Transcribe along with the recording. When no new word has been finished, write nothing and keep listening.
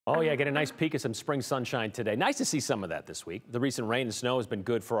Oh, yeah, get a nice peek of some spring sunshine today. Nice to see some of that this week. The recent rain and snow has been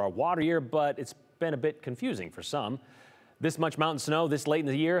good for our water year, but it's been a bit confusing for some. This much mountain snow this late in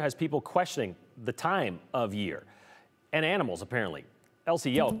the year has people questioning the time of year. And animals, apparently.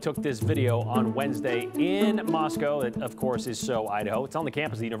 Elsie Yelk took this video on Wednesday in Moscow. It, of course, is Idaho. It's on the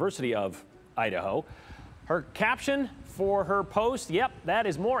campus of the University of Idaho. Her caption for her post, yep, that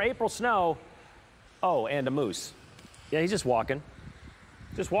is more April snow. Oh, and a moose. Yeah, he's just walking.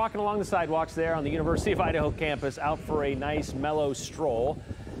 Just walking along the sidewalks there on the University of Idaho campus, out for a nice mellow stroll.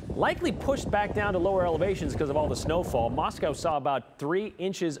 Likely pushed back down to lower elevations because of all the snowfall. Moscow saw about 3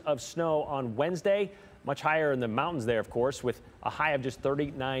 inches of snow on Wednesday, much higher in the mountains there, of course, with a high of just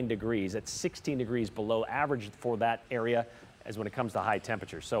 39 degrees. That's 16 degrees below average for that area as when it comes to high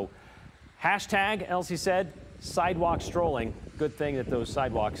temperatures. So hashtag, Elsie said, sidewalk strolling. Good thing that those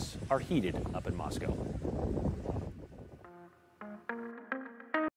sidewalks are heated up in Moscow.